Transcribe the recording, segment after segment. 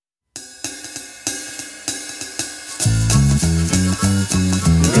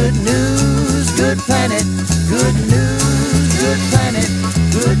Good news, good planet. Good news, good planet.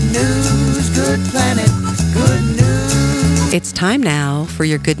 Good news, good planet. Good news. It's time now for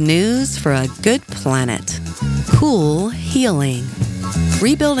your good news for a good planet. CoolHealing.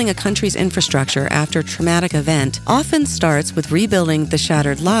 Rebuilding a country's infrastructure after a traumatic event often starts with rebuilding the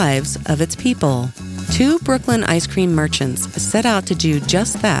shattered lives of its people. Two Brooklyn ice cream merchants set out to do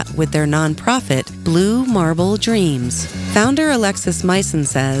just that with their nonprofit, Blue Marble Dreams. Founder Alexis Meissen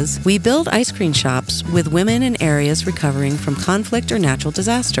says, "We build ice cream shops with women in areas recovering from conflict or natural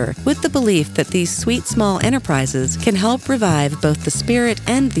disaster, with the belief that these sweet small enterprises can help revive both the spirit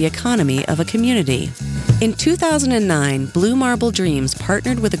and the economy of a community." In 2009, Blue Marble Dreams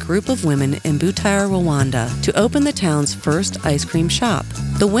partnered with a group of women in Butare, Rwanda, to open the town's first ice cream shop.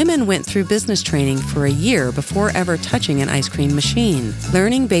 The women went through business training for a year before ever touching an ice cream machine,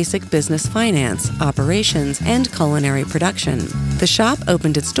 learning basic business finance, operations, and culinary production. The shop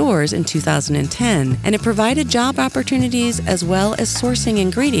opened its doors in 2010, and it provided job opportunities as well as sourcing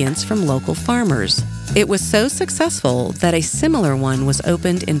ingredients from local farmers. It was so successful that a similar one was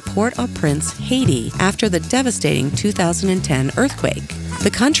opened in Port-au-Prince, Haiti, after the devastating 2010 earthquake. The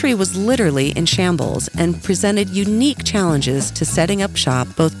country was literally in shambles and presented unique challenges to setting up shop,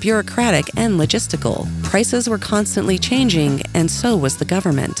 both bureaucratic and logistical. Prices were constantly changing, and so was the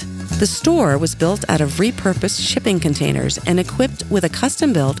government. The store was built out of repurposed shipping containers and equipped with a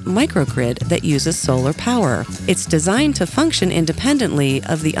custom-built microgrid that uses solar power. It's designed to function independently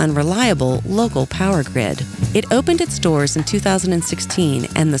of the unreliable local power grid. It opened its doors in 2016,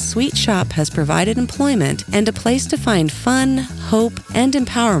 and the sweet shop has provided employment and a place to find fun, hope, and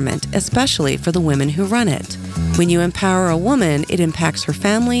empowerment, especially for the women who run it. When you empower a woman, it impacts her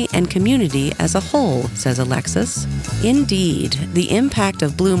family and community as a whole, says Alexis. Indeed, the impact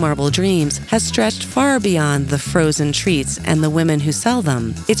of Blue Marble Dreams has stretched far beyond the frozen treats and the women who sell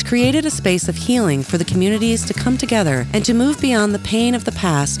them. It's created a space of healing for the communities to come together and to move beyond the pain of the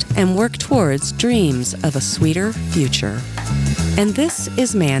past and work towards dreams of a sweeter future. And this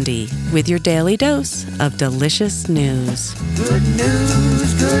is Mandy with your daily dose of delicious news. Good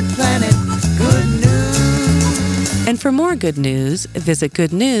news, good planet. Good news. And for more good news, visit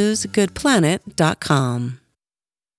goodnewsgoodplanet.com.